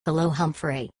Hello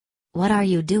Humphrey. What are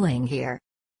you doing here?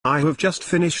 I have just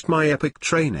finished my epic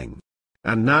training.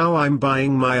 And now I'm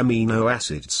buying my amino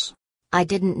acids. I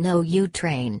didn't know you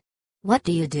train. What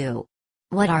do you do?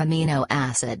 What are amino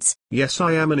acids? Yes,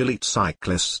 I am an elite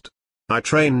cyclist. I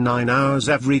train 9 hours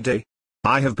every day.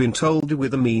 I have been told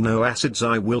with amino acids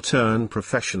I will turn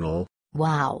professional.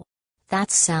 Wow.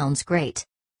 That sounds great.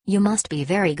 You must be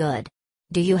very good.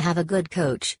 Do you have a good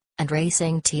coach and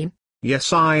racing team?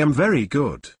 Yes, I am very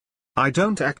good. I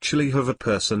don't actually have a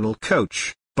personal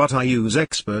coach, but I use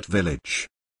Expert Village.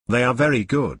 They are very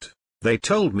good. They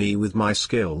told me with my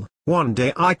skill, one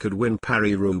day I could win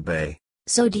Paris-Roubaix.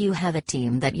 So do you have a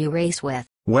team that you race with?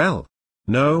 Well,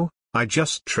 no, I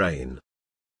just train.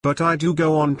 But I do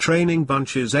go on training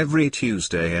bunches every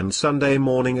Tuesday and Sunday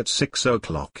morning at 6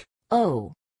 o'clock.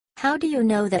 Oh. How do you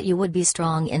know that you would be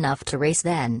strong enough to race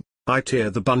then? I tear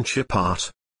the bunch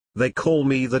apart. They call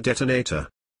me the detonator.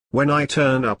 When I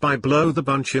turn up I blow the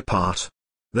bunch apart.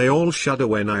 They all shudder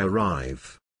when I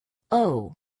arrive.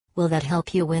 Oh. Will that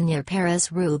help you win your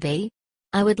Paris-Roubaix?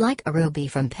 I would like a Ruby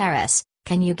from Paris,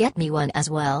 can you get me one as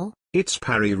well? It's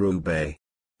Paris-Roubaix.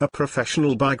 A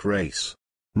professional bike race.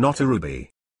 Not a Ruby.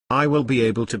 I will be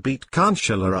able to beat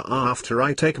Cancellara after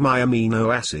I take my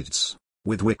amino acids.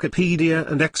 With Wikipedia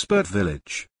and Expert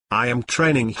Village, I am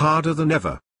training harder than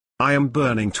ever. I am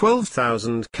burning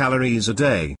 12,000 calories a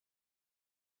day.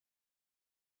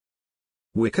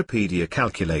 Wikipedia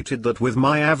calculated that with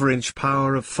my average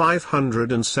power of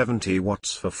 570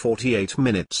 watts for 48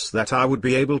 minutes that I would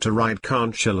be able to ride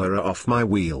Cancellara off my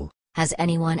wheel. Has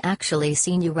anyone actually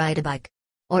seen you ride a bike?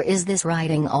 Or is this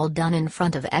riding all done in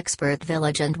front of Expert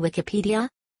Village and Wikipedia?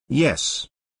 Yes.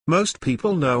 Most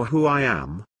people know who I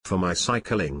am, for my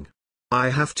cycling. I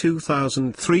have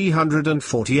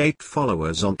 2,348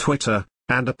 followers on Twitter,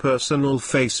 and a personal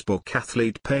Facebook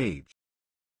athlete page.